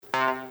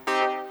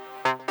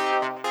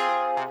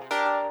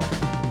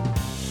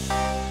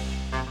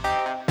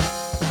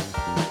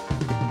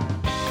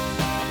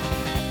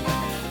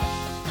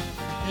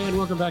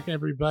Welcome back,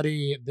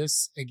 everybody.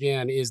 This,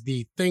 again, is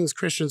the Things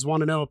Christians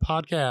Want to Know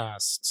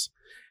podcast.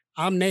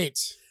 I'm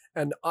Nate.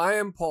 And I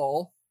am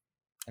Paul.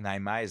 And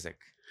I'm Isaac.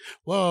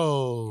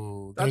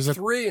 Whoa. That's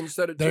three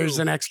instead of two. There's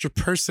an extra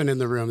person in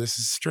the room. This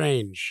is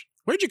strange.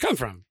 Where'd you come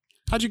from?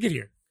 How'd you get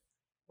here?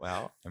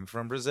 Well, I'm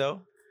from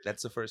Brazil.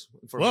 That's the first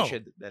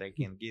information that I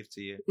can give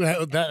to you.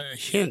 Well,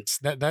 that's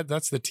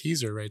the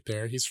teaser right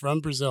there. He's from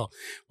Brazil.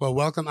 Well,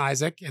 welcome,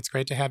 Isaac. It's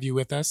great to have you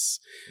with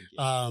us,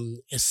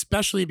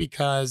 especially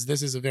because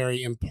this is a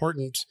very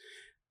important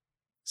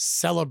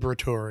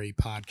celebratory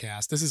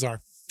podcast. This is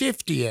our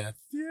 50th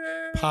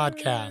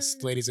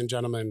podcast, ladies and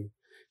gentlemen.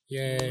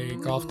 Yay,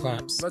 golf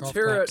claps. Let's golf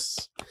hear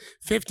claps.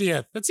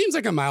 50th. That seems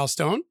like a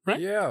milestone, right?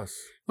 Yes.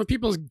 When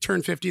people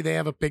turn 50, they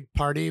have a big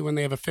party. When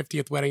they have a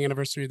 50th wedding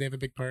anniversary, they have a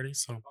big party.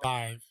 So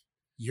 5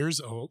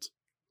 years old.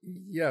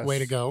 Yes. Way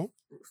to go.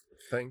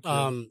 Thank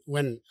you.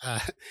 When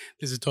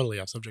this is totally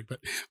off subject, but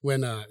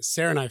when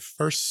Sarah and I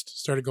first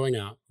started going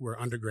out, we're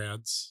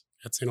undergrads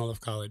at St. Olaf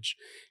College,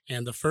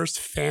 and the first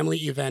family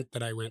event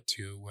that I went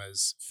to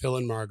was Phil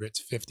and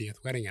Margaret's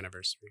 50th wedding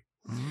anniversary.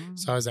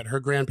 So I was at her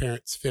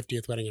grandparents'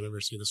 50th wedding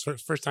anniversary. The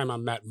first time I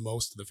met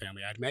most of the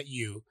family. I'd met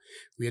you.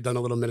 We had done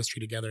a little ministry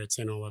together at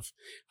St. Olaf.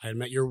 I had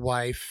met your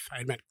wife. I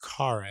had met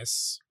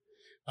Karis.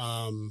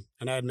 And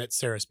I had met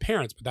Sarah's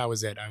parents, but that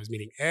was it. I was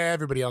meeting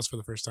everybody else for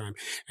the first time,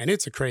 and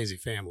it's a crazy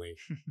family.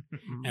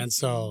 And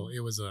so it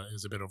was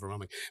a bit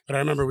overwhelming. But I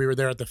remember we were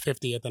there at the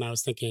 50th, and I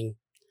was thinking,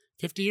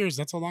 50 years,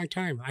 that's a long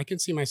time. I can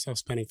see myself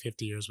spending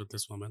 50 years with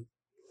this woman.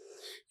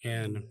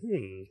 And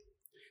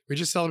we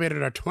just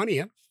celebrated our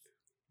 20th.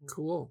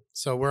 Cool.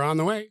 So we're on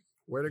the way.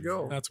 Way to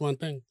go. That's one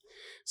thing.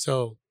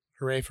 So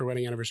hooray for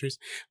wedding anniversaries.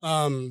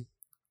 Your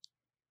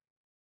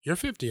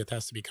 50th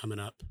has to be coming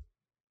up.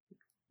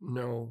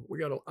 No,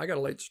 I got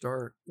a late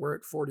start. We're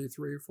at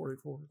 43,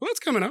 44. Well, that's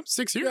coming up.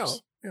 6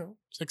 years. Yeah.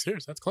 6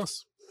 years. That's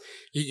close.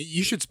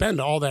 You should spend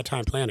all that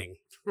time planning.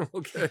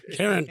 Okay.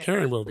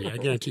 Karen will be. I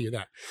guarantee you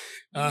that.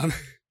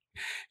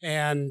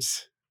 And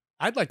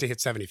I'd like to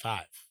hit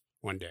 75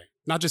 one day.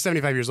 Not just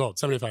 75 years old,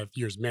 75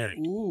 years married.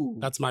 Ooh.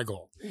 That's my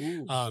goal.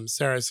 Ooh.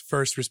 Sarah's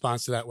first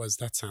response to that was,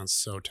 that sounds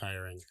so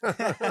tiring.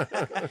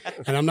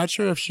 And I'm not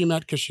sure if she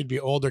meant because she'd be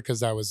older because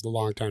that was a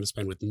long time to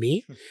spend with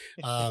me.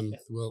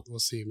 We'll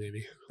see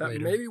maybe That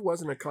later. maybe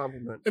wasn't a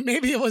compliment.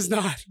 Maybe it was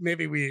not.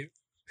 Maybe we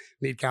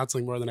need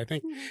counseling more than I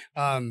think.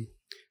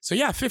 So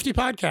yeah, 50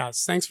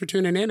 podcasts. Thanks for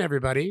tuning in,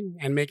 everybody,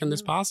 and making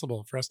this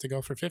possible for us to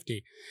go for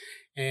 50.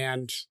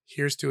 And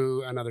here's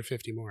to another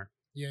 50 more.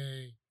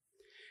 Yay.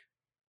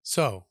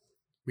 So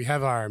we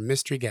have our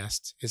mystery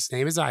guest. His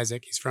name is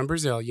Isaac. He's from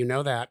Brazil. You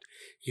know that.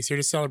 He's here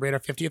to celebrate our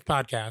 50th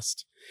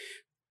podcast.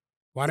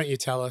 Why don't you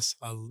tell us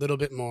a little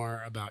bit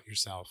more about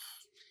yourself?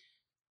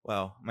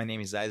 Well, my name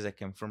is Isaac.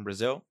 I'm from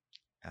Brazil.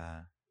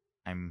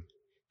 I'm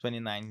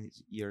 29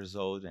 years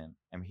old, and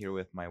I'm here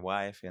with my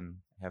wife, and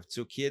I have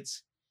 2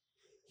 kids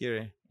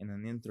here in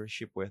an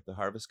internship with the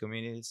Harvest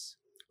Communities.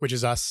 Which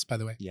is us, by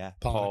the way. Yeah,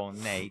 Paul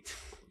and Nate.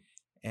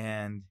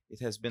 And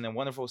it has been a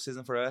wonderful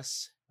season for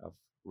us of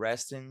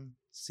resting,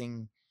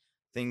 seeing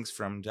things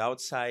from the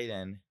outside,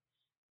 and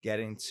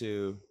getting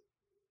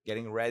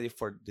ready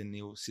for the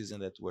new season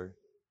that we're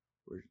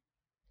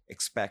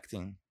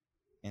expecting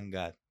in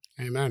God.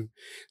 Amen.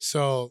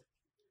 So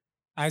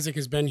Isaac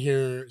has been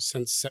here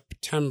since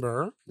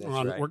September.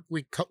 That's right.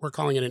 We're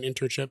calling it an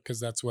internship because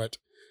that's what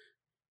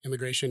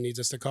immigration needs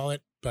us to call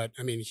it. But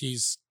I mean,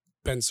 he's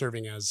been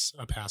serving as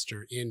a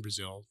pastor in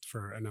Brazil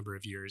for a number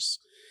of years.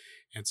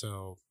 And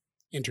so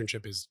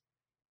internship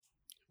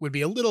would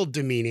be a little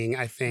demeaning,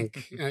 I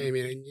think. I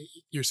mean,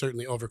 you're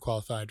certainly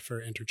overqualified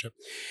for internship.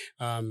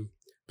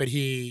 But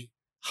he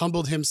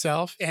humbled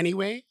himself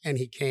anyway, and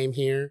he came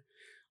here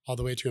all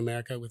the way to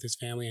America with his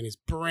family and his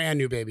brand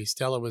new baby.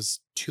 Stella was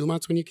 2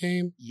 months when you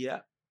came?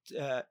 Yeah,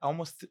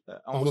 almost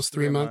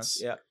 3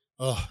 months. Yeah.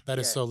 Oh, that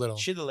is so little.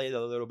 She delayed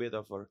a little bit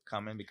of her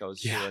coming because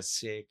she was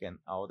sick and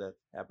all that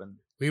happened.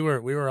 We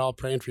were all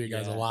praying for you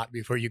guys a lot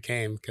before you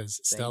came because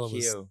Stella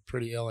was you.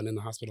 Pretty ill and in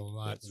the hospital a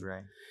lot. That's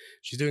right.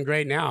 She's doing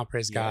great now,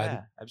 praise God.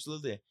 Yeah,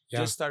 absolutely. Yeah.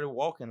 Just started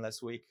walking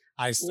last week.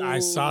 I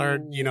saw her,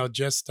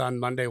 just on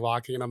Monday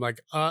walking, and I'm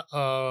like,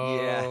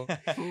 uh-oh.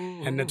 Yeah.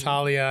 And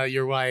Natalia,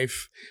 your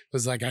wife,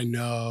 was like, I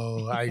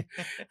know.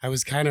 I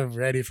was kind of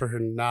ready for her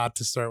not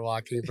to start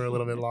walking for a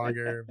little bit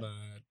longer, but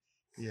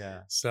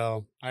yeah.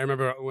 So I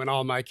remember when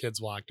all my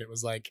kids walked, it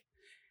was like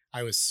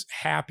I was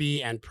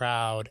happy and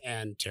proud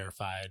and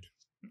terrified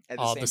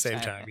all at the same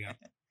time. Yeah.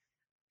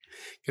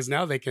 Because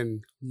now they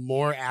can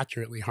more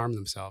accurately harm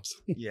themselves.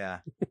 Yeah.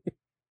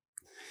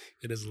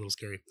 It is a little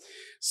scary.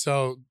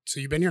 So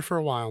you've been here for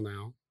a while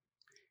now.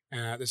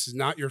 This is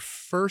not your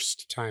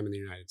first time in the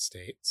United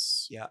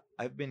States. Yeah.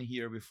 I've been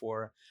here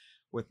before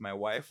with my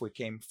wife. We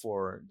came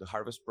for the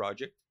Harvest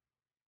Project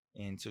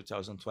in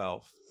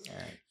 2012.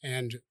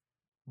 And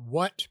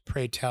what,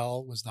 pray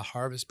tell, was the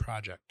Harvest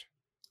Project?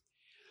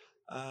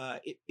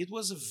 It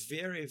was a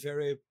very,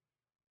 very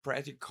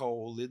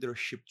practical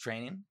leadership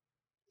training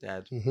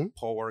that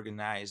Paul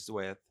organized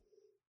with,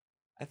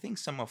 I think,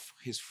 some of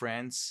his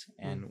friends,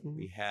 and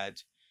we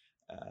had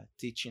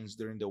teachings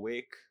during the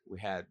week. We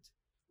had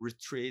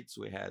retreats,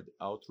 we had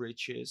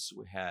outreaches,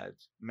 we had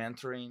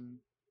mentoring,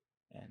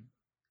 and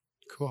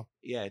Cool.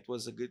 yeah, it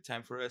was a good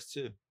time for us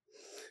too.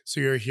 So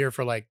you're here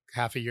for like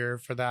half a year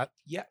for that?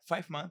 Yeah,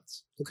 5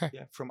 months. Okay.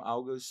 Yeah, from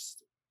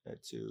August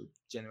to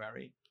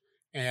January.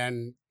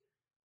 And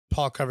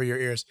Paul, cover your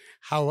ears.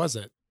 How was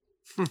it?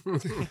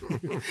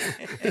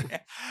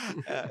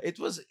 It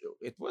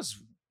was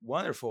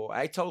wonderful.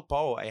 I told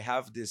Paul I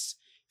have this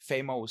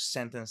famous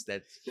sentence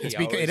that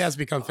It has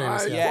become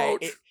famous.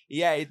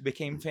 It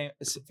became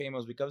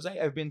famous because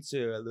I've been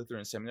to a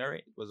Lutheran seminary.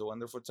 It was a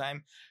wonderful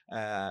time,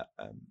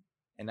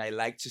 and I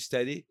like to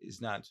study.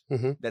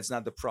 That's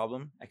not the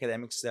problem.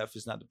 Academic stuff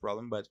is not the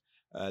problem, but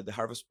the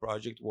Harvest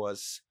Project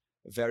was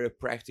very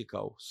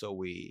practical. So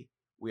we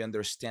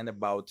understand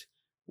about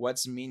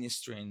what's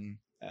ministering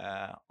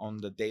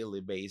on the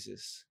daily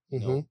basis,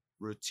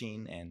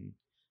 routine and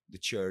the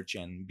church,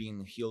 and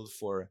being healed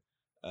for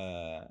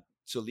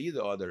to lead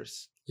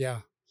others.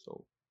 Yeah.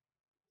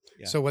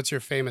 So what's your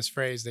famous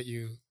phrase that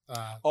you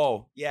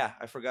oh yeah,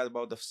 I forgot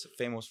about the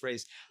famous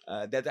phrase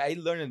that I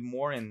learned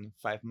more in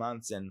 5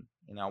 months and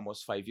in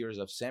almost 5 years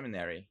of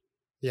seminary.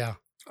 Yeah,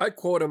 I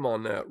quote him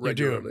on that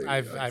regularly.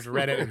 You do. I've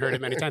read it and heard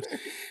it many times.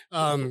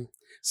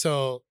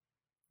 So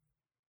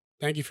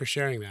thank you for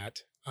sharing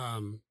that.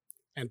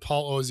 And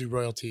Paul owes you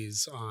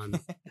royalties on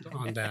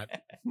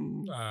that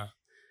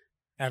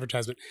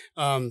advertisement.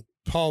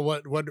 Paul,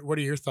 what are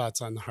your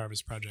thoughts on the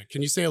Harvest Project?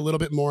 Can you say a little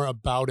bit more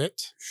about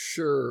it?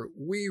 Sure.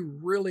 We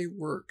really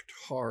worked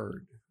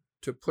hard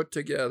to put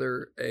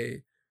together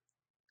a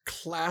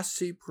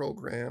classy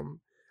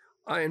program.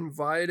 I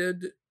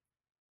invited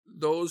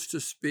those to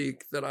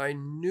speak that I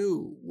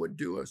knew would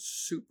do a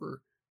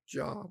super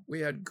job.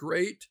 We had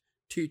great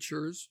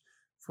teachers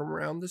from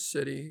around the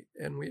city,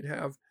 and we'd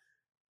have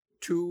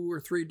 2 or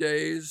 3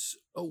 days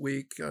a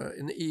week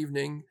in the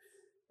evening,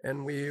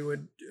 and we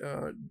would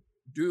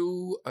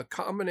do a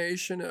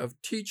combination of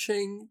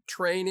teaching,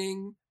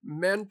 training,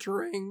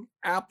 mentoring,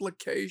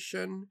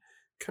 application,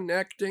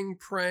 connecting,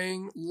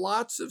 praying,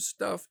 lots of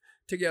stuff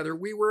together.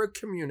 We were a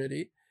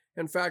community.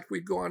 In fact,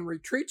 we'd go on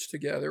retreats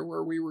together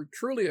where we were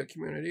truly a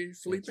community,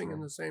 sleeping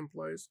in the same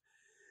place.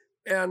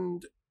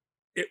 And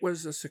it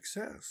was a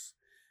success.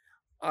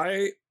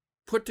 I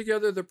put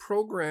together the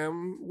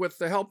program with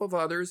the help of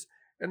others,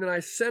 and then I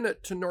sent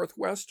it to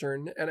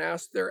Northwestern and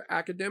asked their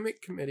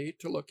academic committee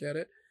to look at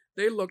it.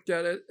 They looked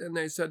at it and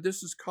they said,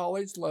 this is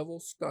college level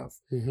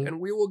stuff. And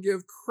we will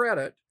give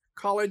credit,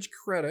 college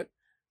credit,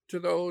 to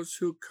those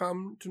who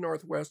come to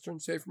Northwestern,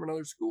 say from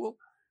another school,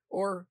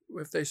 or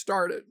if they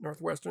start at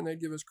Northwestern, they'd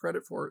give us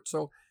credit for it.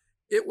 So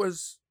it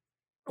was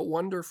a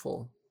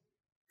wonderful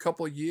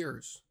couple of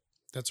years.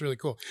 That's really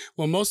cool.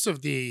 Well, most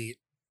of the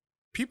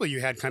people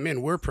you had come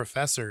in were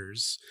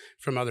professors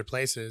from other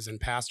places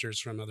and pastors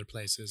from other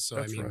places. So,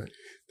 That's right.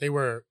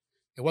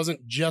 It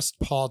wasn't just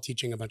Paul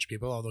teaching a bunch of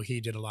people, although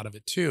he did a lot of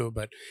it too,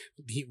 but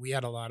we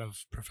had a lot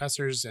of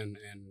professors and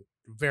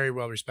very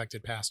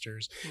well-respected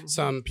pastors,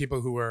 some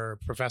people who were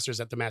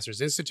professors at the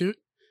Masters Institute,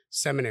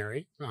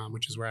 seminary,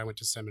 which is where I went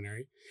to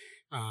seminary,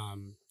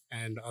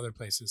 and other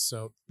places.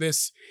 So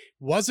this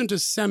wasn't a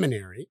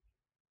seminary.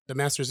 The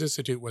Masters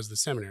Institute was the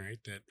seminary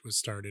that was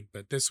started,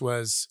 but this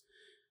was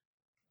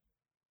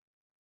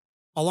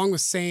along the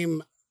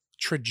same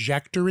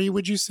trajectory,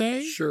 would you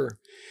say? Sure.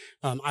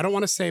 I don't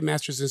want to say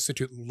Masters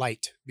Institute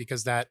Light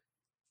because that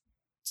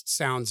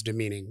sounds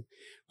demeaning.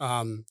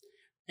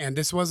 And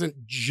this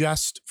wasn't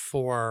just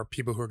for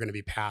people who are going to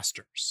be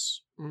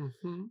pastors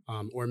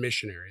or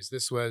missionaries.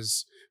 This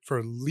was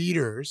for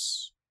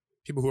leaders,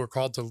 people who are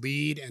called to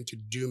lead and to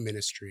do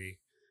ministry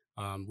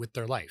with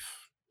their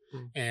life.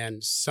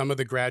 And some of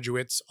the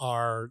graduates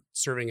are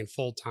serving in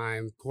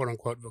full-time, quote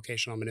unquote,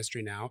 vocational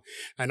ministry now,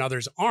 and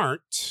others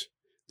aren't.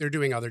 They're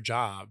doing other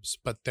jobs,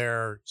 but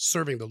they're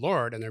serving the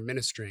Lord and they're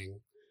ministering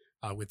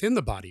within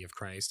the body of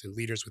Christ and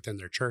leaders within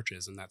their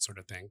churches and that sort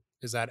of thing.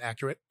 Is that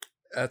accurate?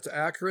 That's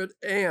accurate.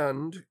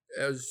 And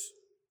as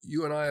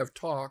you and I have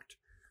talked,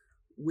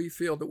 we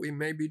feel that we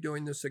may be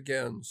doing this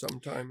again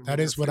sometime. That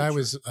is what I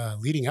was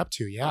leading up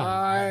to. Yeah.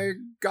 I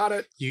got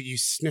it. You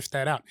sniffed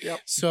that out.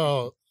 Yep.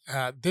 So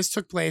this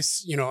took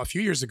place, a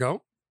few years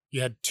ago.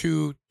 You had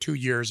two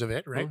years of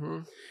it, right?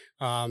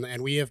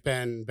 And we have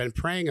been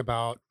praying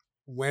about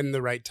when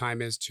the right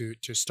time is to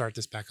start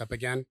this back up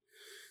again.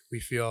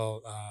 We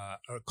feel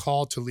a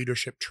call to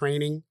leadership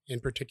training in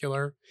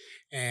particular,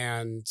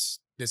 and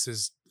this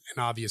is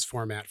an obvious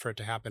format for it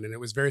to happen, and it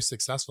was very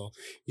successful.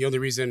 The only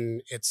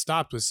reason it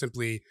stopped was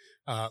simply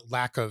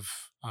lack of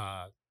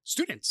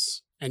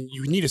students, and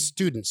you need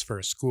students for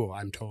a school,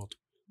 I'm told,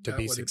 to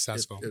be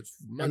successful,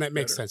 and that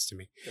makes sense to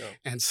me. Yeah.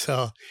 And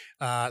so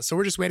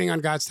we're just waiting on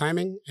God's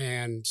timing,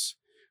 and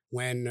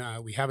when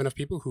we have enough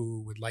people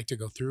who would like to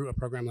go through a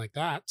program like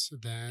that,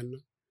 then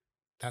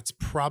that's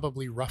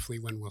probably roughly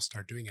when we'll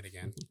start doing it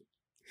again.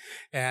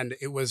 And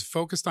it was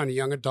focused on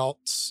young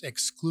adults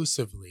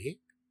exclusively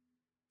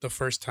the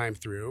first time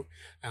through.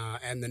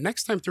 And the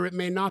next time through, it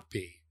may not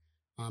be.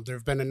 There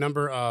have been a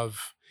number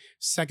of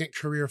second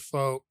career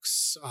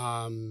folks,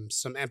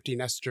 some empty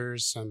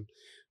nesters,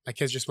 my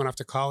kids just went off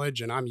to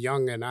college and I'm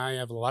young and I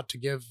have a lot to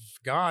give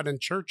God and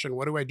church. And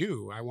what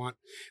do?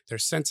 They're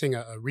sensing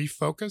a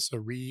refocus, a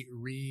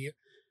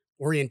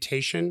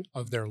reorientation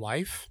of their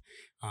life.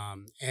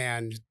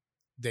 And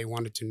they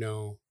wanted to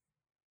know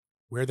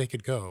where they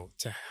could go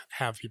to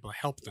have people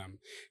help them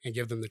and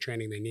give them the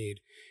training they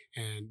need.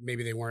 And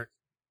maybe they weren't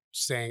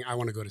saying, I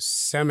want to go to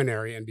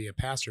seminary and be a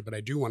pastor, but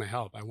I do want to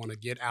help. I want to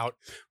get out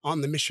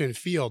on the mission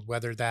field,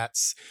 whether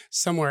that's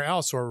somewhere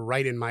else or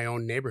right in my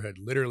own neighborhood,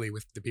 literally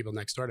with the people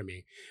next door to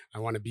me. I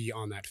want to be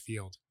on that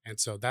field. And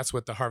so that's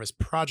what the Harvest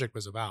Project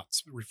was about,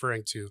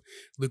 referring to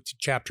Luke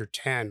chapter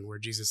 10, where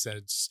Jesus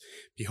says,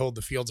 behold,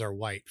 the fields are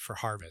white for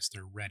harvest.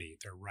 They're ready.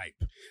 They're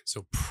ripe.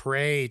 So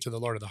pray to the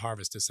Lord of the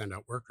harvest to send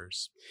out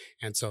workers.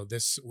 And so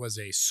this was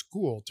a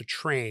school to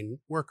train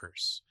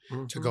workers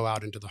to go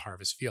out into the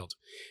harvest field.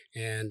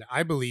 And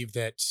I believe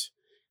that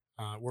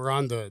we're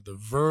on the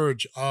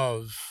verge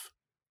of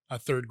a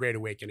third great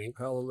awakening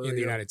in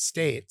the United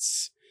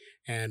States.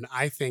 And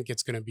I think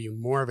it's going to be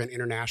more of an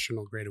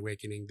international great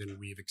awakening than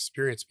we've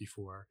experienced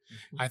before.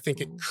 I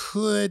think it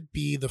could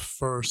be the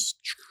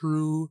first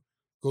true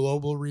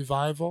global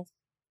revival.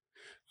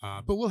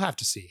 But we'll have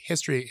to see.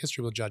 History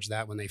will judge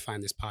that when they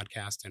find this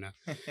podcast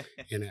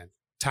in a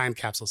time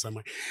capsule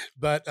somewhere.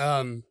 But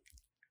the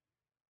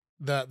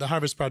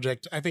Harvest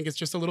Project, I think it's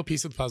just a little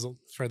piece of the puzzle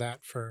for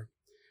that, for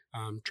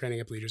training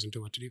up leaders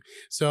into what to do.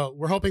 So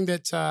we're hoping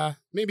that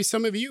maybe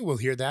some of you will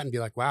hear that and be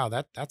like, wow,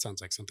 that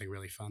sounds like something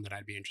really fun that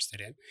I'd be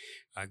interested in.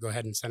 Go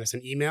ahead and send us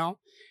an email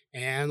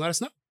and let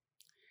us know.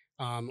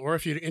 Or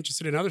if you're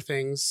interested in other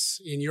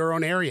things in your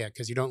own area,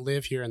 because you don't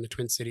live here in the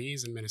Twin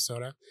Cities in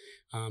Minnesota,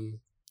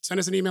 send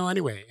us an email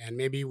anyway. And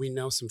maybe we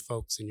know some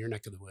folks in your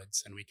neck of the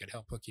woods and we could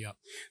help hook you up.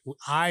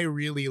 I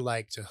really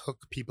like to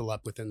hook people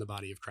up within the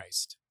body of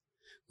Christ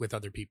with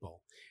other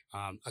people.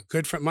 A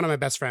good friend, one of my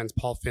best friends,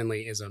 Paul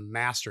Finley, is a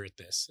master at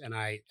this. And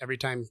every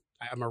time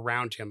I'm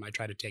around him, I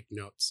try to take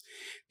notes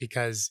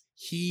because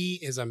he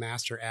is a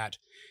master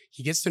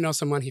he gets to know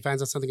someone, he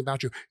finds out something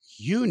about you.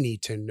 You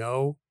need to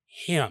know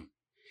him.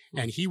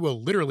 And he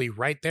will literally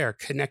right there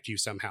connect you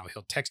somehow.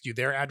 He'll text you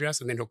their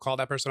address and then he'll call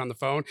that person on the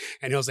phone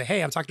and he'll say,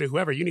 hey, I'm talking to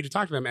whoever, you need to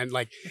talk to them. And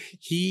like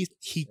he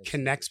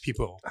connects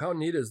people. How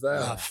neat is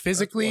that?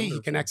 Physically,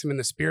 he connects them in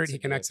the spirit. He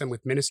connects them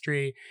with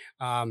ministry.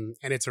 And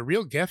it's a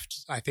real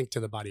gift, I think, to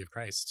the body of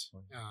Christ.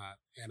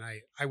 And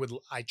I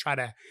try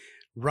to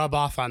rub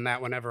off on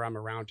that whenever I'm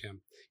around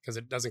him because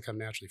it doesn't come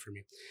naturally for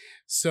me.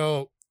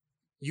 So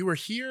you were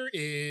here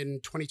in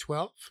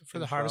 2012 for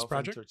the Harvest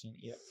Project. 13,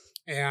 yeah.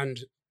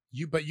 And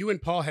you and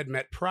Paul had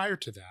met prior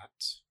to that,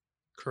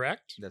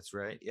 correct? That's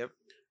right. Yep.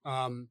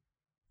 Paul,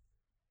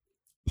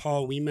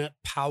 we met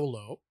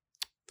Paulo,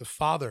 the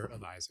father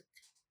of Isaac,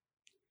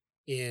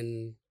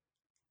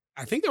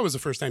 I think that was the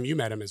first time you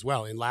met him as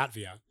well, in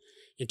Latvia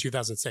in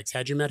 2006.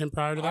 Had you met him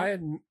prior to that?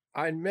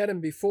 I met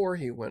him before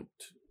he went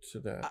to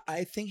that.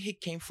 I think he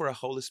came for a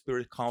Holy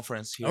Spirit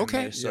conference here in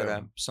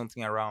Minnesota,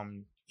 something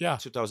around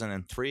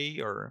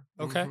 2003 or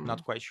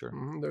not quite sure.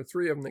 There are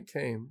three of them that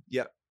came.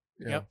 Yep.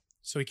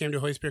 So he came to a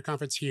Holy Spirit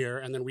conference here,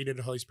 and then we did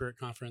a Holy Spirit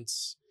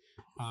conference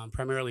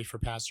primarily for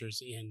pastors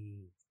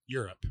in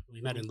Europe. We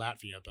met in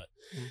Latvia, but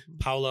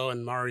Paulo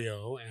and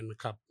Mario and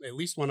at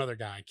least one other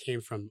guy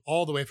came from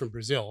all the way from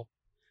Brazil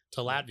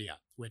to Latvia,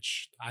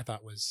 which I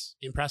thought was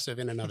impressive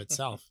in and of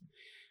itself.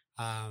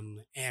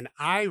 And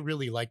I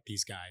really liked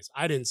these guys.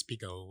 I didn't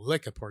speak a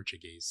lick of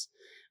Portuguese,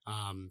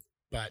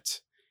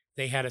 but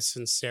they had a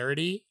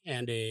sincerity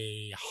and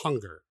a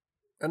hunger.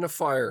 And a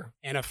fire.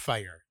 And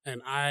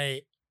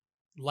I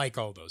like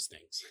all those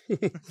things.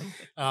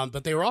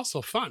 But they were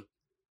also fun.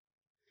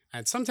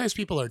 And sometimes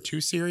people are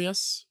too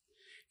serious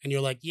and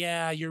you're like,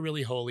 yeah, you're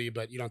really holy,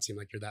 but you don't seem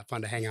like you're that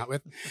fun to hang out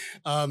with.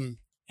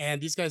 And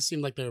these guys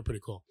seemed like they were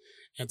pretty cool.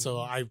 And so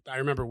I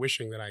remember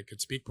wishing that I could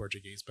speak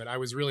Portuguese, but I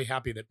was really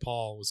happy that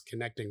Paul was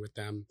connecting with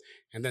them.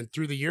 And then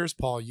through the years,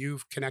 Paul,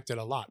 you've connected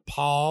a lot.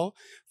 Paul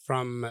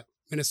from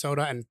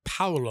Minnesota and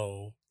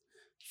Paulo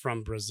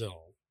from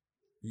Brazil.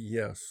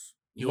 Yes.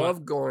 You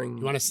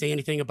want to say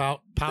anything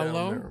about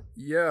Paulo?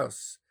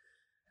 Yes.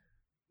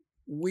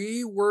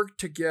 We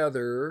worked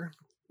together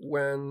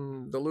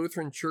when the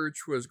Lutheran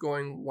Church was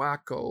going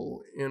wacko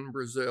in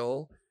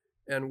Brazil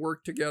and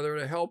worked together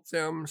to help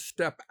them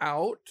step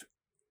out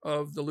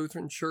of the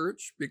Lutheran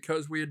Church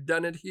because we had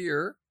done it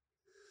here.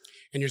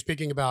 And you're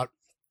speaking about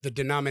the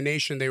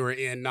denomination they were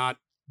in, not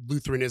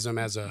Lutheranism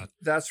as a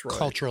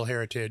cultural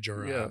heritage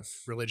or a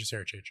religious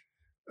heritage.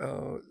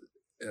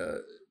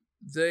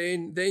 They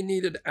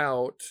needed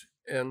out,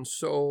 and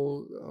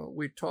so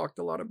we talked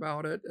a lot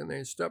about it, and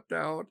they stepped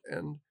out,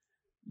 and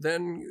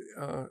then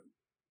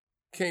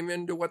came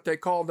into what they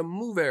call the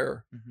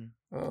Mover.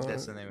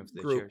 That's the name of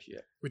the group. church, yeah.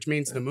 Which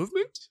means the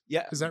movement?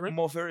 Yeah. Is that right?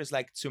 Mover is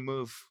like to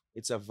move.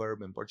 It's a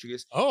verb in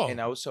Portuguese. Oh,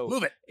 and also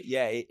move it.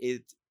 Yeah,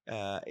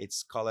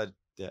 it's called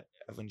the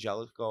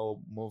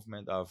evangelical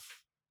movement of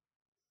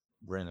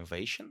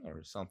renovation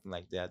or something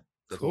like that.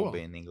 That will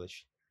be in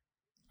English.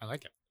 I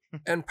like it.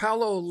 And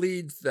Paulo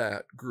leads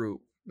that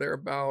group. There are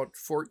about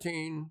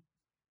 14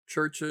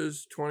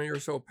 churches, 20 or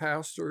so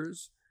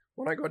pastors.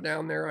 When I go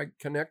down there, I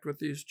connect with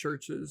these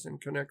churches and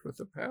connect with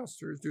the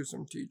pastors, do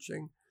some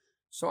teaching.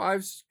 So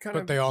I've kind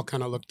But of they all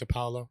kind of look to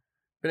Paulo.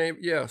 been able,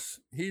 yes,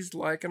 he's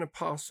like an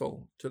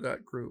apostle to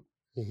that group.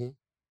 Mm-hmm.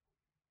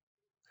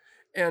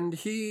 And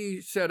he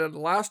said at the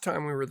last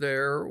time we were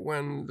there,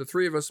 when the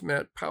three of us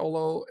met,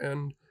 Paulo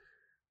and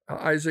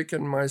Isaac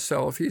and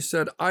myself, he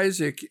said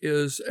Isaac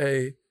is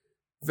a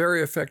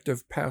very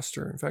effective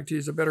pastor. In fact,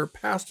 he's a better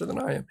pastor than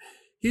I am.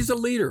 He's a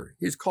leader.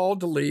 He's called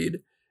to lead.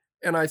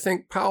 And I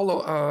think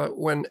Paulo,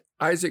 when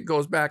Isaac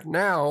goes back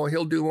now,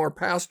 he'll do more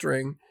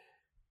pastoring.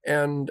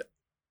 And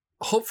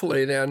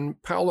hopefully then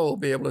Paulo will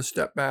be able to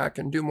step back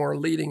and do more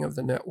leading of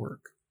the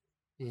network.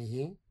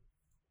 Mm-hmm.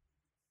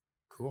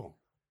 Cool.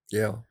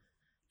 Yeah.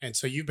 And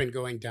so you've been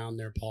going down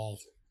there, Paul,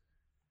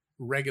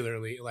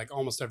 regularly, like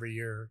almost every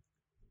year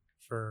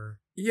for...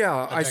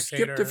 Yeah, I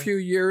skipped a few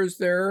years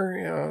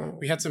there.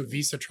 We had some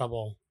visa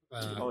trouble.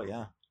 Oh,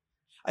 yeah.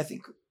 I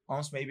think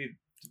almost maybe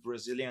the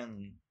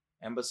Brazilian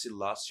embassy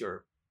lost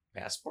your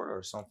passport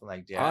or something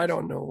like that. I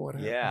don't know what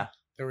happened. Yeah.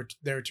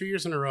 There were 2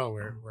 years in a row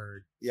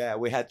where Yeah,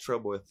 we had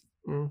trouble with...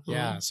 Mm-hmm.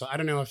 Yeah, so I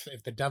don't know if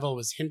the devil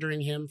was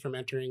hindering him from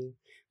entering,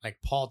 like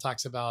Paul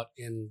talks about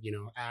in,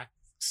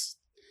 Acts.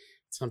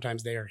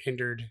 Sometimes they are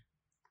hindered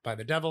by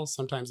the devil.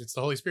 Sometimes it's the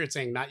Holy Spirit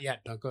saying, not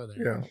yet, don't go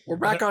there. Yeah, we're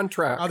back on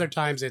track. Other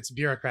times it's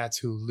bureaucrats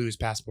who lose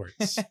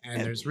passports.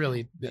 And there's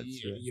really, That's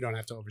you don't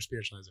have to over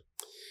spiritualize it.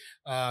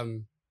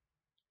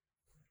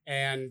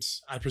 And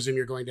I presume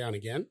you're going down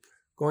again?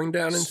 Going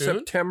down in Soon?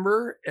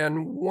 September.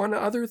 And one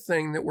other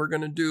thing that we're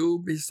going to do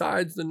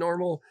besides the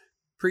normal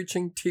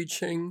preaching,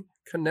 teaching,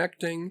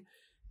 connecting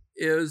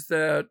is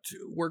that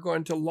we're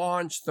going to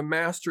launch the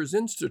Masters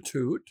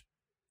Institute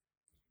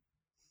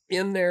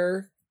in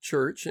their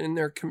church, in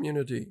their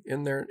community,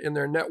 in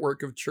their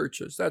network of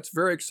churches. That's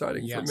very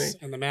exciting for me.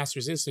 And the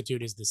Masters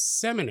Institute is the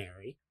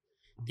seminary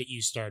that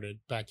you started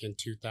back in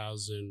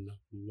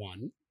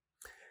 2001.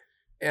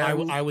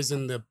 And I was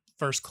in the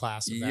first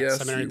class of that Yes,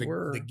 seminary, you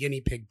were. the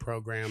guinea pig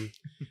program.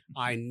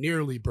 I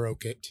nearly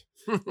broke it,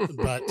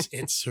 but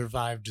it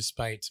survived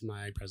despite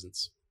my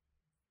presence.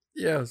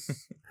 Yes.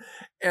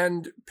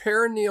 And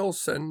Per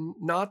Nielsen,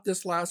 not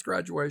this last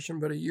graduation,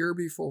 but a year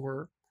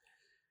before,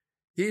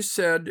 he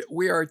said,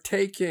 we are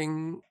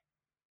taking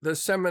the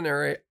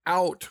seminary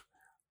out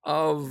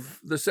of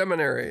the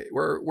seminary.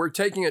 We're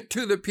taking it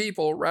to the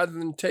people rather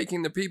than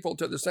taking the people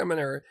to the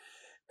seminary.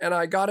 And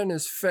I got in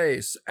his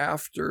face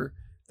after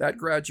that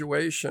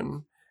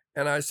graduation,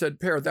 and I said,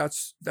 Per,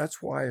 that's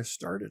why I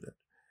started it.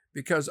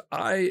 Because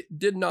I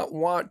did not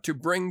want to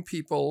bring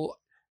people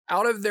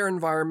out of their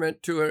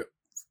environment to a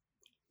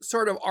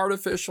sort of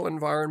artificial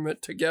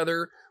environment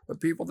together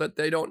with people that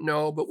they don't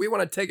know, but we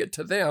want to take it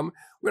to them.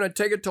 We're going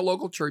to take it to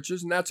local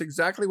churches, and that's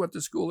exactly what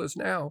the school is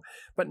now.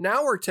 But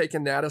now we're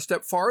taking that a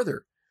step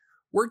farther.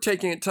 We're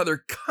taking it to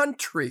other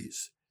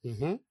countries.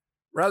 Mm-hmm.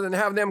 Rather than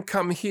have them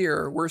come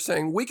here, we're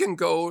saying we can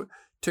go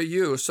to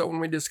you. So when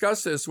we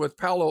discussed this with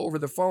Paulo over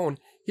the phone,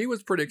 he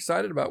was pretty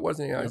excited about it,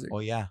 wasn't he, Isaac? Oh,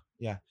 yeah.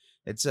 Yeah.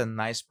 It's a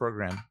nice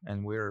program,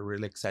 and we're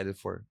really excited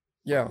for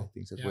Yeah. the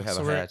things that Yeah, we have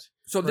so we're- had.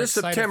 So We're this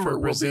excited September for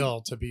we'll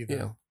Brazil to be be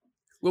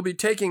we'll be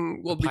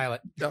taking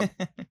pilot.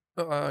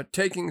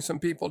 taking some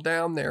people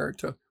down there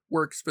to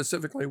work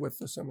specifically with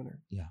the seminary.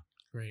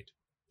 Great.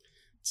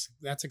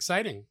 That's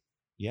exciting.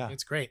 Yeah.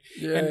 It's great.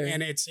 Yeah.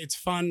 And it's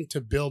fun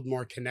to build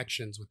more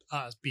connections with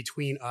us,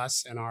 between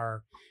us and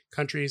our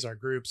countries, our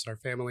groups, our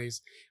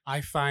families. I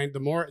find the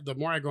more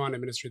I go on to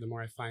ministry, the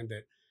more I find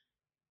that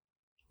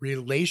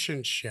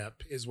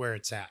relationship is where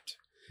it's at.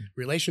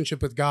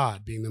 Relationship with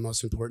God being the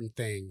most important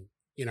thing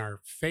in our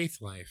faith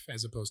life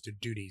as opposed to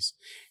duties.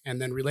 And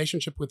then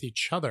relationship with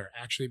each other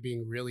actually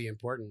being really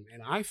important.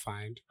 And I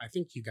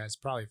think you guys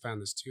probably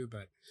found this too,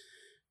 but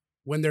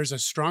when there's a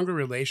stronger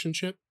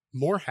relationship,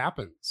 more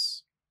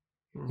happens.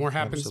 More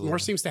happens. More Absolutely.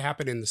 seems to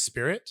happen in the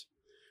spirit.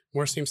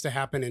 More seems to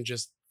happen in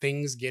just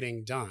things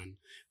getting done.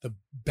 The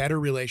better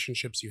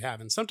relationships you have,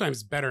 and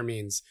sometimes better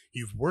means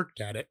you've worked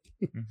at it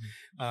Mhm.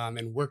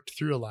 and worked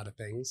through a lot of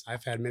things.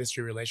 I've had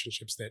ministry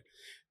relationships that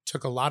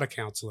took a lot of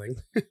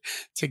counseling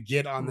to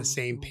get on the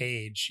same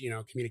page,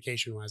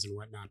 communication wise and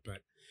whatnot.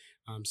 But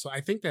so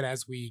I think that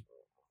as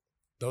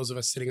those of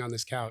us sitting on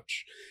this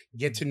couch,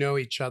 get to know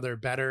each other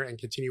better and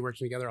continue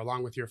working together,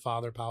 along with your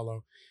father,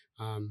 Paulo,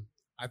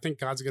 I think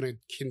God's going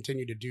to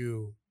continue to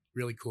do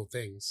really cool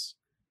things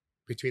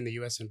between the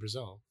U.S. and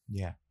Brazil.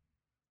 Yeah.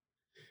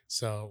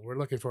 So we're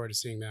looking forward to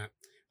seeing that.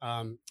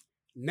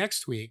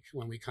 Next week,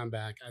 when we come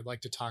back, I'd like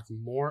to talk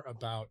more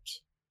about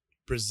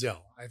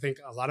Brazil. I think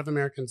a lot of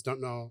Americans don't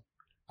know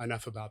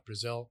enough about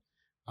Brazil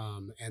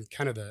and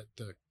kind of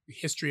the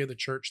history of the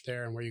church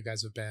there and where you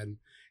guys have been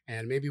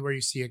and maybe where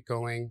you see it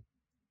going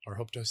or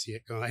hope to see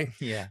it going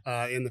Yeah.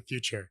 in the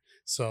future.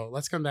 So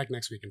let's come back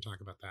next week and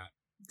talk about that.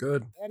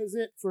 Good. That is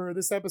it for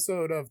this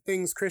episode of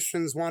Things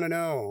Christians Want to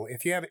Know.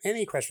 If you have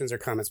any questions or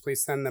comments,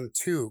 please send them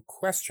to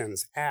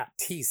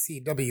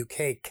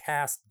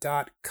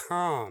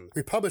questions@tcwkcast.com.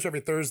 We publish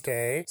every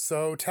Thursday,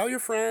 so tell your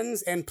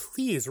friends and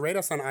please rate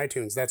us on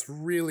iTunes. That's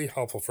really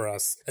helpful for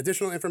us.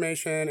 Additional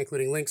information,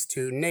 including links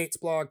to Nate's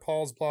blog,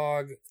 Paul's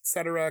blog,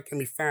 etc., can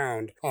be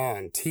found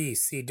on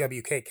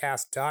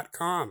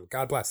tcwkcast.com.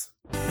 God bless.